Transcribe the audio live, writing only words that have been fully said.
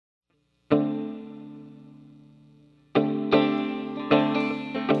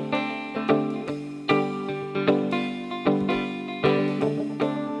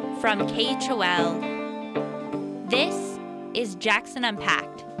from KHOL. This is Jackson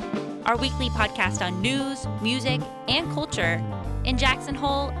Unpacked, our weekly podcast on news, music, and culture in Jackson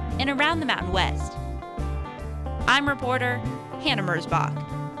Hole and around the Mountain West. I'm reporter Hannah Merzbach.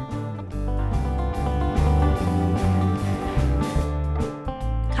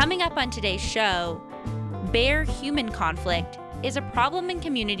 Coming up on today's show, bear-human conflict is a problem in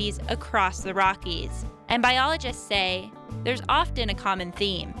communities across the Rockies, and biologists say there's often a common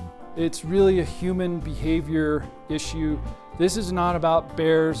theme. It's really a human behavior issue. This is not about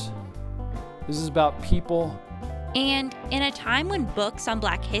bears. This is about people. And in a time when books on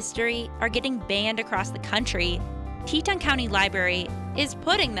Black history are getting banned across the country, Teton County Library is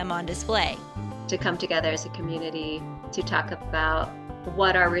putting them on display. To come together as a community to talk about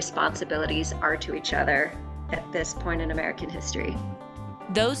what our responsibilities are to each other at this point in American history.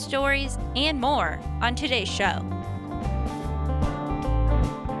 Those stories and more on today's show.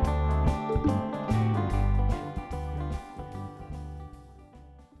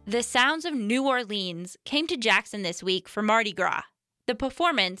 The sounds of New Orleans came to Jackson this week for Mardi Gras. The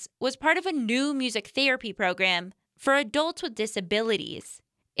performance was part of a new music therapy program for adults with disabilities.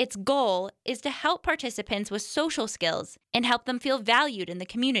 Its goal is to help participants with social skills and help them feel valued in the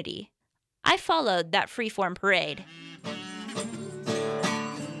community. I followed that freeform parade.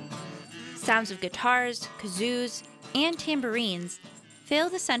 Sounds of guitars, kazoos, and tambourines fill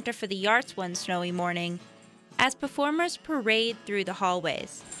the Center for the Arts one snowy morning as performers parade through the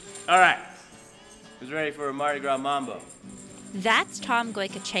hallways. All right, who's ready for a Mardi Gras mambo? That's Tom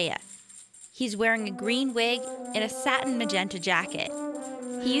Goycochea. He's wearing a green wig and a satin magenta jacket.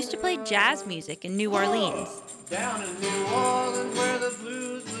 He used to play jazz music in New Orleans. Down in New Orleans where the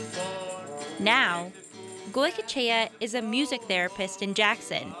blues was born. Now, Goycochea is a music therapist in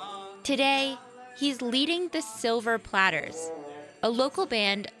Jackson. Today, he's leading the Silver Platters, a local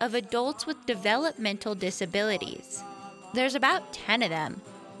band of adults with developmental disabilities. There's about 10 of them,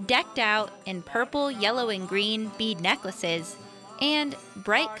 decked out in purple, yellow, and green bead necklaces and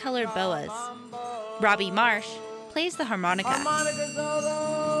bright-colored boas. Robbie Marsh plays the harmonica.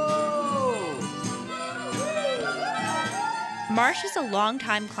 Marsh is a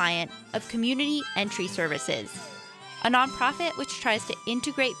longtime client of Community Entry Services, a nonprofit which tries to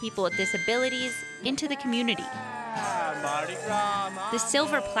integrate people with disabilities into the community. The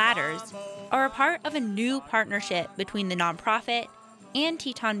Silver Platters are a part of a new partnership between the nonprofit and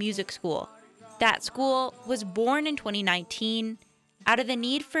Teton Music School. That school was born in 2019 out of the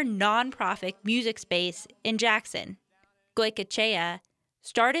need for nonprofit music space in Jackson. Goycochea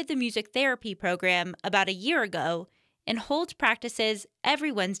started the music therapy program about a year ago and holds practices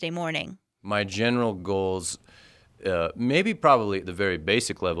every Wednesday morning. My general goals, probably at the very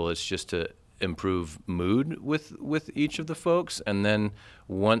basic level, is just to improve mood with each of the folks. And then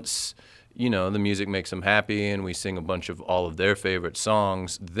once, the music makes them happy and we sing a bunch of all of their favorite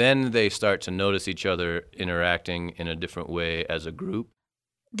songs, then they start to notice each other interacting in a different way as a group.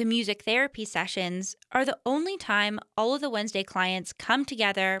 The music therapy sessions are the only time all of the Wednesday clients come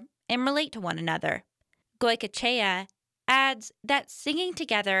together and relate to one another. Goycochea adds that singing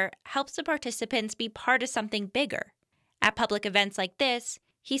together helps the participants be part of something bigger. At public events like this,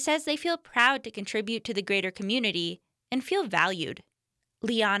 he says they feel proud to contribute to the greater community and feel valued.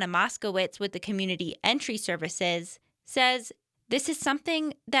 Liana Moskowitz with the Community Entry Services says this is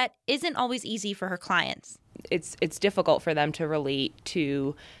something that isn't always easy for her clients. It's difficult for them to relate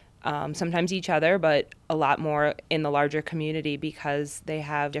to sometimes each other, but a lot more in the larger community because they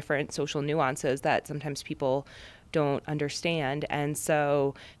have different social nuances that sometimes people don't understand. And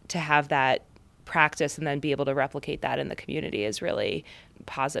so to have that practice and then be able to replicate that in the community is really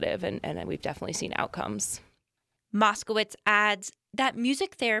positive, and we've definitely seen outcomes. Moskowitz adds that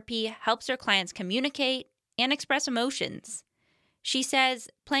music therapy helps her clients communicate and express emotions. She says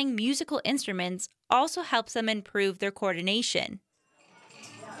playing musical instruments also helps them improve their coordination.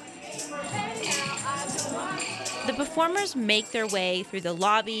 The performers make their way through the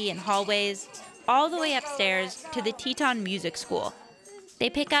lobby and hallways all the way upstairs to the Teton Music School. They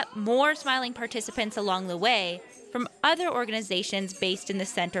pick up more smiling participants along the way from other organizations based in the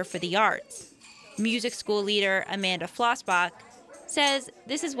Center for the Arts. Music school leader Amanda Flossbach says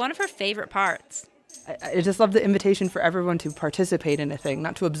this is one of her favorite parts. I just love the invitation for everyone to participate in a thing,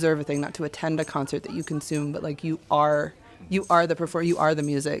 not to observe a thing, not to attend a concert that you consume, but like you are the performer, you are the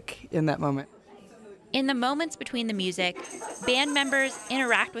music in that moment. In the moments between the music, band members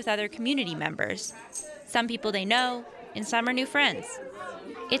interact with other community members. Some people they know, and some are new friends.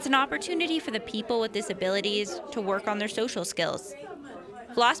 It's an opportunity for the people with disabilities to work on their social skills.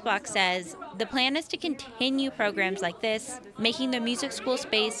 Flossbach says the plan is to continue programs like this, making the music school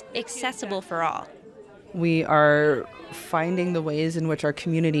space accessible for all. We are finding the ways in which our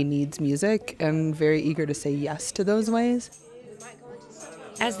community needs music and very eager to say yes to those ways.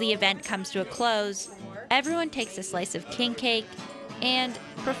 As the event comes to a close, everyone takes a slice of king cake and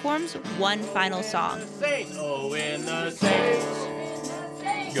performs one final song. Oh, when the saints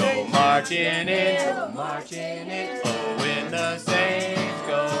go marching in, oh, when the saints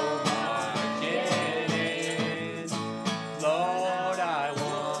go marching in, Lord, I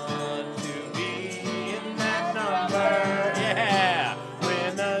want to be in that number, yeah,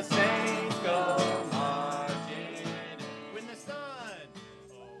 when the saints go marching in, when the sun,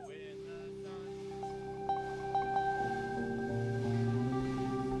 oh, when the sun.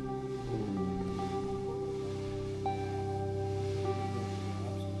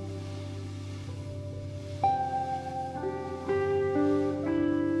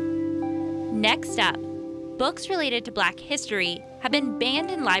 Next up, books related to Black history have been banned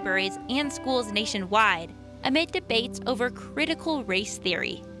in libraries and schools nationwide amid debates over critical race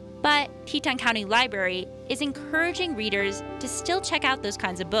theory. But Teton County Library is encouraging readers to still check out those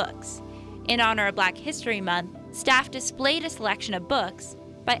kinds of books. In honor of Black History Month, staff displayed a selection of books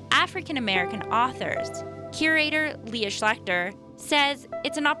by African American authors. Curator Leah Schlechter says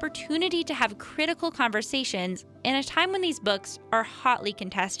it's an opportunity to have critical conversations in a time when these books are hotly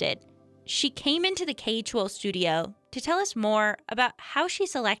contested. She came into the KHOL studio to tell us more about how she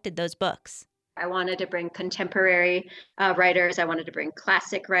selected those books. I wanted to bring contemporary writers. I wanted to bring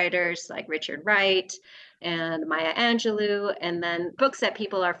classic writers like Richard Wright and Maya Angelou, and then books that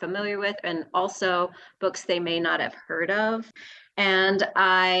people are familiar with, and also books they may not have heard of. And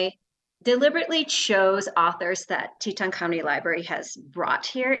I deliberately chose authors that Teton County Library has brought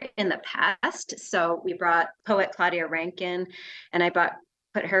here in the past. So we brought poet Claudia Rankin, and I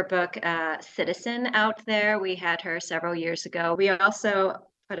put her book, Citizen, out there. We had her several years ago. We also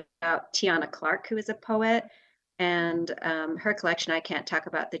put out Tiana Clark, who is a poet, and her collection, I Can't Talk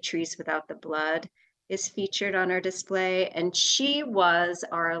About the Trees Without the Blood, is featured on our display. And she was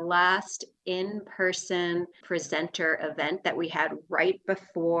our last in-person presenter event that we had right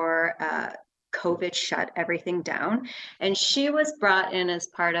before COVID shut everything down. And she was brought in as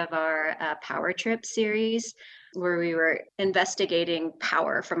part of our Power Trip series, where we were investigating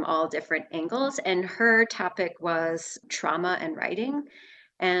power from all different angles. And her topic was trauma and writing.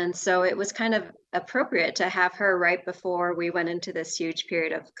 And so it was kind of appropriate to have her right before we went into this huge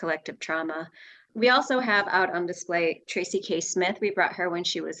period of collective trauma. We also have out on display Tracy K. Smith. We brought her when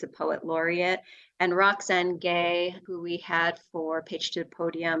she was the poet laureate, and Roxanne Gay, who we had for Page to the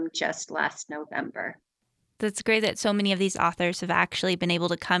Podium just last November. That's great that so many of these authors have actually been able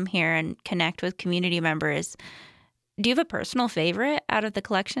to come here and connect with community members. Do you have a personal favorite out of the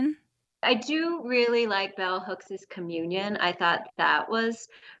collection? I do really like Bell Hooks's Communion. I thought that was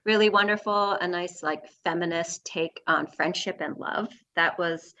really wonderful, a nice like feminist take on friendship and love.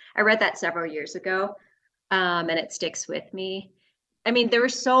 I read that several years ago, and it sticks with me. I mean, there were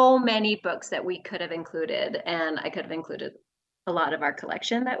so many books that we could have included, and I could have included a lot of our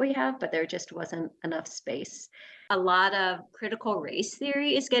collection that we have, but there just wasn't enough space. A lot of critical race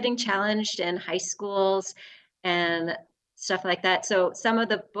theory is getting challenged in high schools and stuff like that. So some of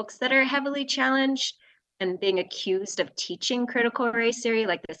the books that are heavily challenged and being accused of teaching critical race theory,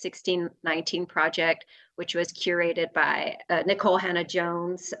 like the 1619 Project, which was curated by Nicole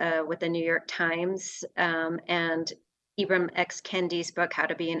Hannah-Jones with the New York Times, and Ibram X. Kendi's book, How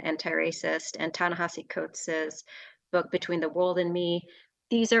to Be an Anti-Racist, and Ta-Nehisi Coates's book, Between the World and Me.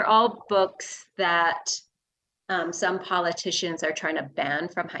 These are all books that some politicians are trying to ban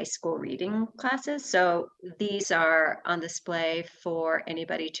from high school reading classes. So these are on display for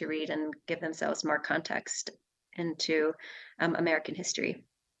anybody to read and give themselves more context into American history.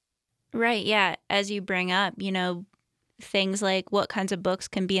 Right, yeah. As you bring up, things like what kinds of books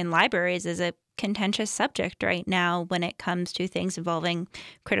can be in libraries is a contentious subject right now when it comes to things involving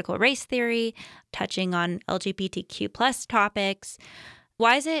critical race theory, touching on LGBTQ plus topics.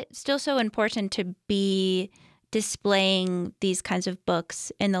 Why is it still so important to be displaying these kinds of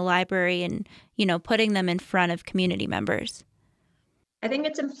books in the library and, putting them in front of community members? I think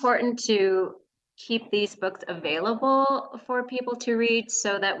it's important to keep these books available for people to read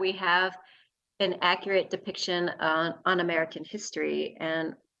so that we have an accurate depiction on American history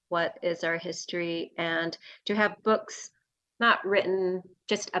and what is our history, and to have books not written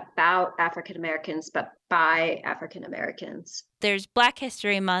just about African Americans, but by African Americans. There's Black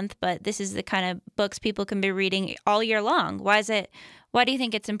History Month, but this is the kind of books people can be reading all year long. Why do you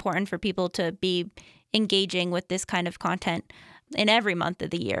think it's important for people to be engaging with this kind of content in every month of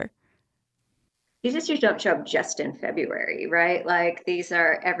the year. These issues don't show up just in February, right? Like these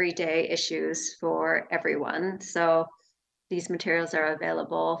are everyday issues for everyone. So these materials are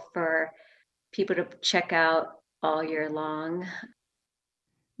available for people to check out all year long.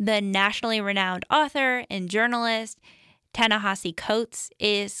 The nationally renowned author and journalist Ta-Nehisi Coates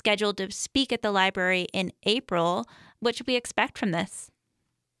is scheduled to speak at the library in April. What should we expect from this?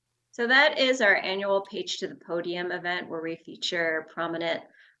 So that is our annual Page to the Podium event where we feature prominent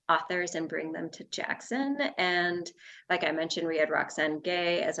authors and bring them to Jackson. And like I mentioned, we had Roxane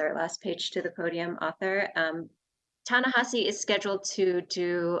Gay as our last Page to the Podium author. Ta-Nehisi is scheduled to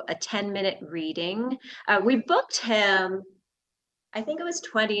do a 10-minute reading. We booked him, I think it was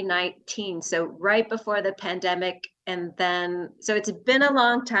 2019, so right before the pandemic. And then, so it's been a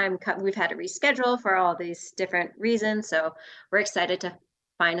long time. We've had to reschedule for all these different reasons. So we're excited to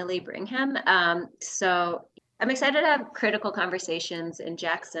finally bring him. So I'm excited to have critical conversations in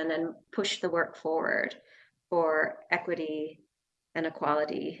Jackson and push the work forward for equity and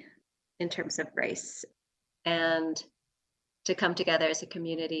equality in terms of race, and to come together as a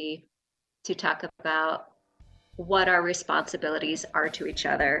community to talk about what our responsibilities are to each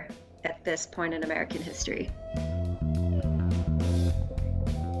other at this point in American history.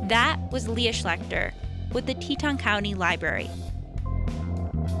 That was Leah Schlechter with the Teton County Library.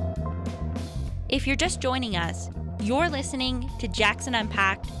 If you're just joining us, you're listening to Jackson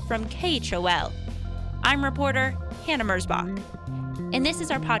Unpacked from KHOL. I'm reporter Hannah Merzbach, and this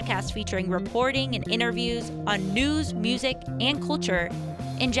is our podcast featuring reporting and interviews on news, music, and culture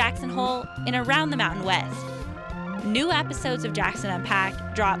in Jackson Hole and around the Mountain West. New episodes of Jackson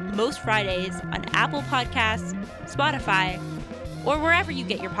Unpacked drop most Fridays on Apple Podcasts, Spotify, or wherever you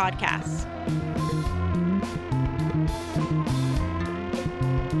get your podcasts.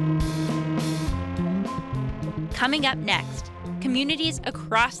 Coming up next, communities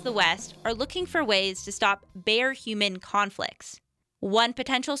across the West are looking for ways to stop bear-human conflicts. One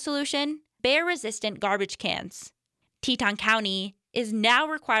potential solution: bear-resistant garbage cans. Teton County is now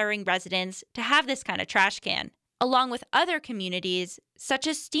requiring residents to have this kind of trash can, along with other communities such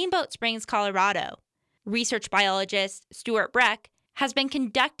as Steamboat Springs, Colorado. Research biologist Stuart Breck has been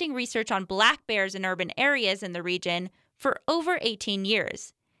conducting research on black bears in urban areas in the region for over 18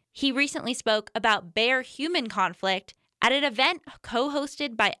 years. He recently spoke about bear-human conflict at an event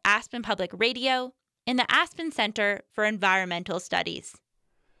co-hosted by Aspen Public Radio and the Aspen Center for Environmental Studies.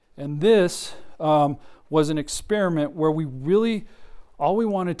 And this was an experiment where all we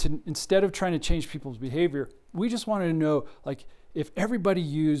wanted to, instead of trying to change people's behavior, we just wanted to know, like, if everybody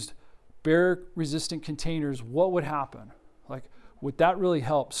used bear-resistant containers, what would happen? Like, would that really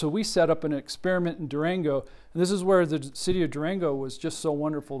help? So we set up an experiment in Durango, and this is where the city of Durango was just so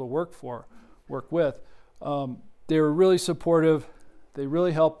wonderful to work with. They were really supportive. They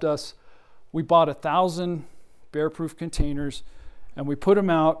really helped us. We bought 1,000 bear-proof containers, and we put them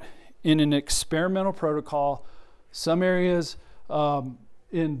out in an experimental protocol. Some areas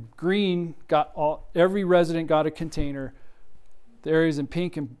in green every resident got a container. The areas in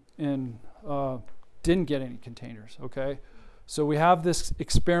pink and didn't get any containers, okay? So we have this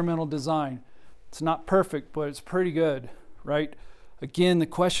experimental design. It's not perfect, but it's pretty good, right? Again, the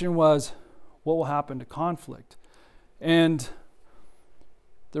question was, what will happen to conflict? And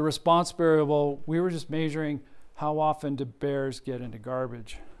the response variable, we were just measuring how often do bears get into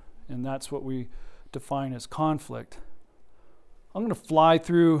garbage, and that's what we define as conflict. I'm going to fly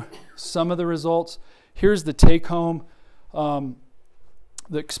through some of the results. Here's the take home.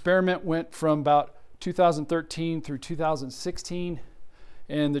 The experiment went from about 2013 through 2016,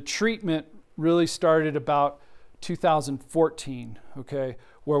 and the treatment really started about 2014, okay,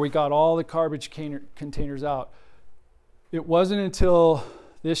 where we got all the garbage containers out. It wasn't until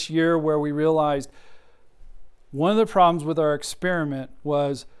this year where we realized one of the problems with our experiment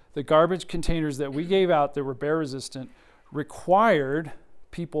was the garbage containers that we gave out that were bear resistant required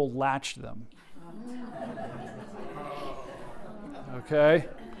people latch them. Okay?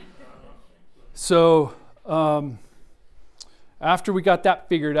 So after we got that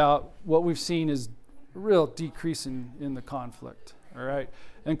figured out, what we've seen is a real decrease in the conflict, all right?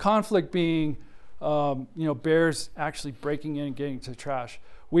 And conflict being, bears actually breaking in and getting to trash.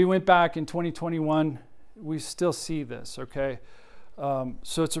 We went back in 2021, we still see this, okay?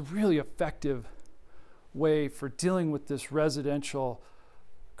 So it's a really effective way for dealing with this residential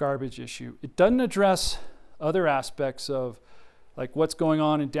garbage issue. It doesn't address other aspects of like what's going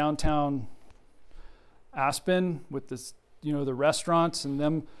on in downtown Aspen with this, the restaurants and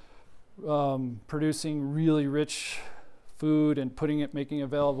them producing really rich food and making it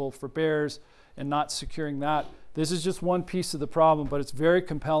available for bears and not securing that. This is just one piece of the problem, but it's very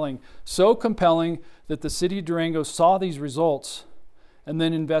compelling. So compelling that the city of Durango saw these results and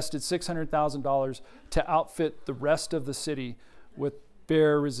then invested $600,000 to outfit the rest of the city with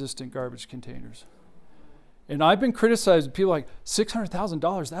bear-resistant garbage containers. And I've been criticized, people like,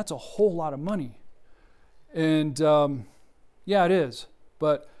 $600,000, that's a whole lot of money. And yeah, it is.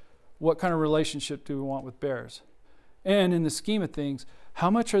 But what kind of relationship do we want with bears? And in the scheme of things, how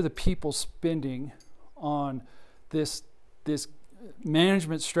much are the people spending on this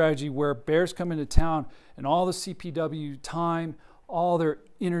management strategy where bears come into town and all the CPW time, all their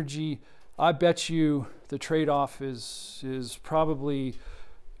energy? I bet you the trade-off is probably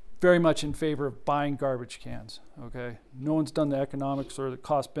very much in favor of buying garbage cans, okay? No one's done the economics or the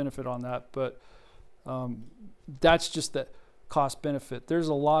cost benefit on that, but that's just the cost benefit. There's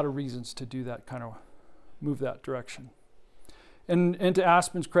a lot of reasons to do that, kind of move that direction. And to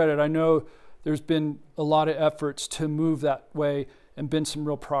Aspen's credit, I know there's been a lot of efforts to move that way and been some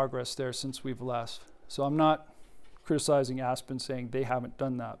real progress there since we've left. So I'm not criticizing Aspen saying they haven't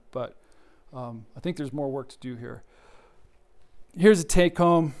done that, but I think there's more work to do here. Here's a take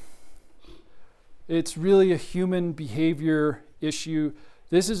home. It's really a human behavior issue.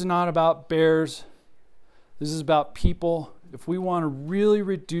 This is not about bears. This is about people. If we want to really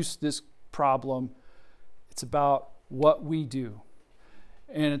reduce this problem, it's about what we do.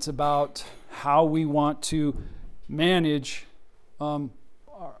 And it's about how we want to manage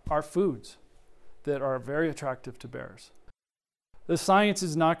our foods that are very attractive to bears. The science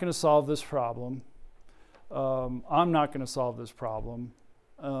is not going to solve this problem. I'm not going to solve this problem.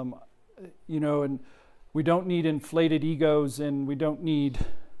 And we don't need inflated egos, and we don't need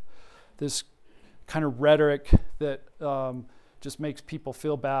this kind of rhetoric that just makes people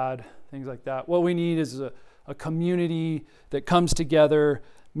feel bad, things like that. What we need is a community that comes together,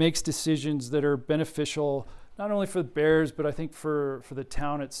 makes decisions that are beneficial, not only for the bears, but I think for the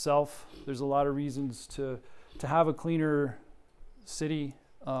town itself. There's a lot of reasons to have a cleaner city.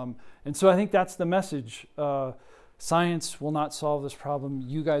 And so I think that's the message. Science will not solve this problem.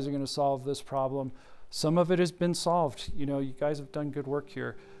 You guys are going to solve this problem. Some of it has been solved. You guys have done good work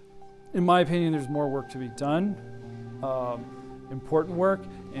here. In my opinion, there's more work to be done, important work,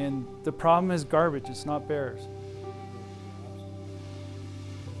 and the problem is garbage. It's not bears.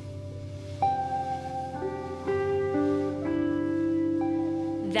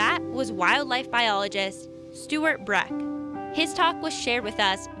 That was wildlife biologist Stuart Breck. His talk was shared with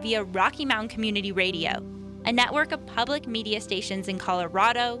us via Rocky Mountain Community Radio, a network of public media stations in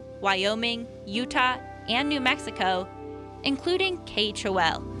Colorado, Wyoming, Utah, and New Mexico, including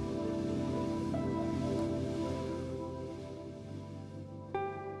KHOL.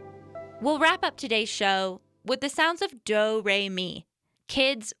 We'll wrap up today's show with the sounds of Do, Re, Mi.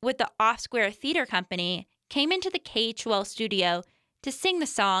 Kids with the Off Square Theater Company came into the KHOL studio to sing the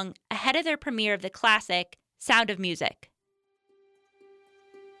song ahead of their premiere of the classic Sound of Music.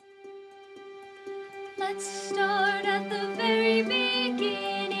 Let's start at the very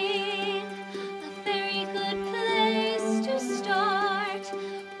beginning, a very good place to start.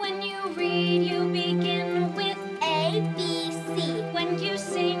 When you read, you begin with A, B, C. When you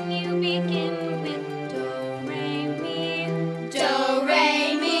sing, you begin with Do, Re, Mi. Do,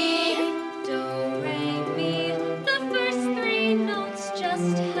 Re, Mi. Do, Re, Mi. The first three notes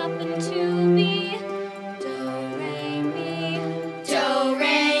just happen to be Do, Re, Mi. Do,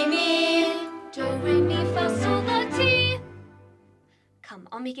 Re, Mi. Do, Re, Mi, Fa, Sol, La, Ti. Come,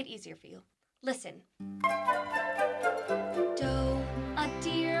 I'll make it easier for you. Listen. Do, a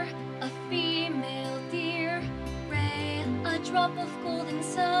deer, a female deer. Re, a drop of golden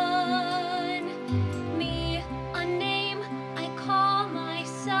sun. Mi, a name I call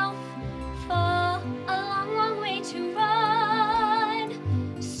myself. Fa, a long, long way to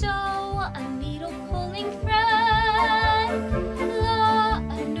run. So, a needle pulling thread. La,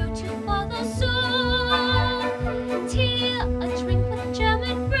 a note to follow. So, Ti, a drink with jam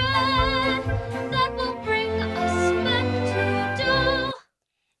and bread. That will bring us back to Do.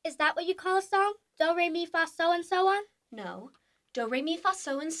 Is that what you call a song? Do, re, mi, fa, so, and so on? No. Do, re, mi, fa,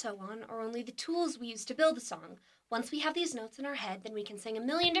 so, and so on are only the tools we use to build a song. Once we have these notes in our head, then we can sing a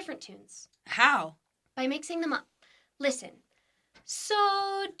million different tunes. How? By mixing them up. Listen.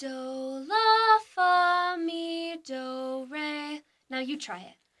 So, do, la, fa, mi, do, re. Now you try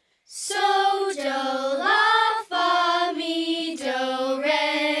it. So, do, la, fa, mi, do,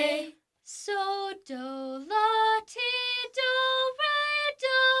 re. So, do, la, ti, do, re,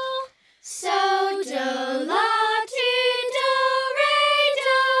 do. So, do, la, ti, do, re,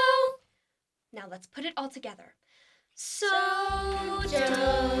 do. Now let's put it all together. So, do,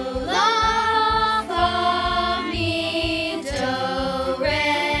 la, fa,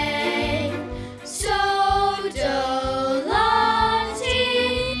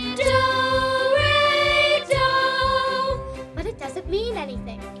 mean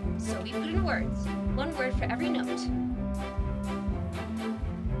anything. So we put in words. One word for every note.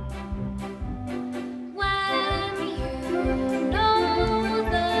 When you know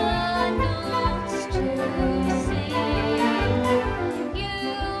the notes to sing, you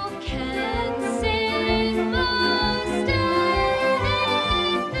can sing most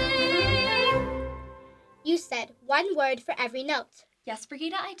anything. You said one word for every note. Yes,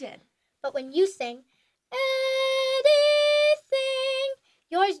 Brigida, I did. But when you sing anything,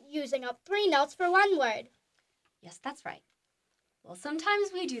 you're using up 3 notes for one word. Yes, that's right. Well,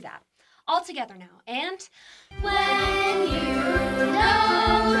 sometimes we do that. All together now. And When you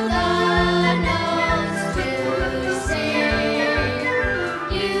know the notes to sing,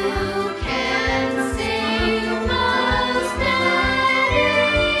 you can sing most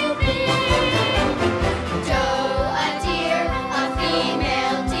anything. Doe, a deer, a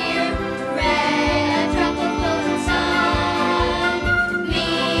female deer. Ray, a drop of golden sun. Me,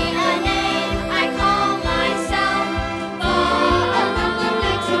 a name I call myself. Far along the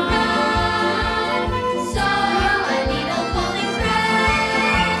way to run. So, a needle pulling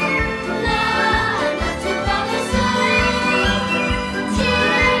thread. La, a note to follow. So,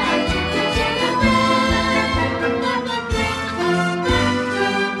 tear, a jupiter red. That will bring us back to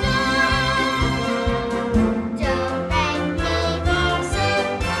dawn. Do, re, mi, fa, sol.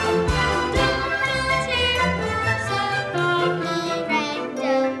 Do, re, ti, sol. Mi, re,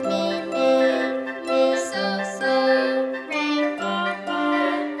 do, mi, so, so. Re, fa, fa.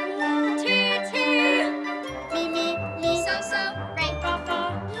 Ti, ti. Mi, so, so. Re, fa, fa.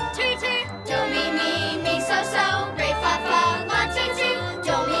 Ti, ti. Do, mi, so, so. Re, fa, fa. La, ti, ti.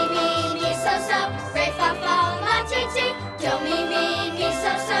 Do, mi, so, so. Re, fa, fa. La, ti, ti. Do, mi,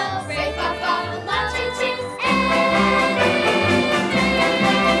 so, so. Re, fa, fa. La, ti, ti.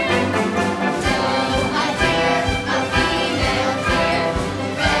 Doe, a deer, a female deer.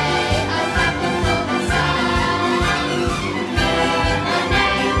 Ray, a drop of golden sun. Me, a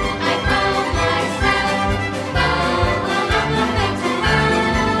name I call myself. Bow along the way to run.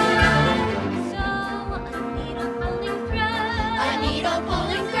 So, a needle pulling thread. a needle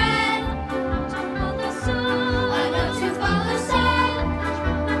pulling thread. To follow soul. A note to follow. So,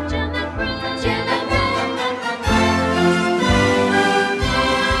 Jam and bread. Jim and Red.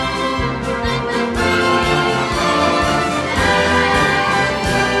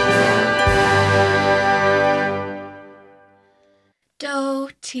 Do,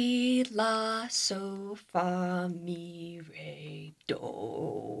 ti, la, so, fa, mi, re,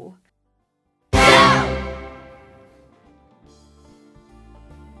 do.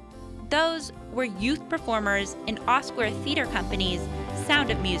 Those were youth performers in Oscar Theater Company's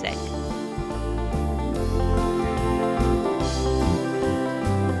Sound of Music.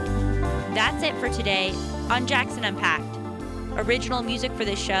 That's it for today on Jackson Unpacked. Original music for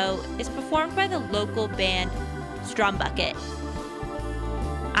this show is performed by the local band Strum Bucket.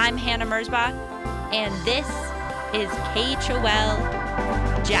 I'm Hannah Merzbach, and this is KHOL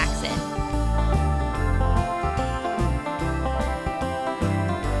Jackson.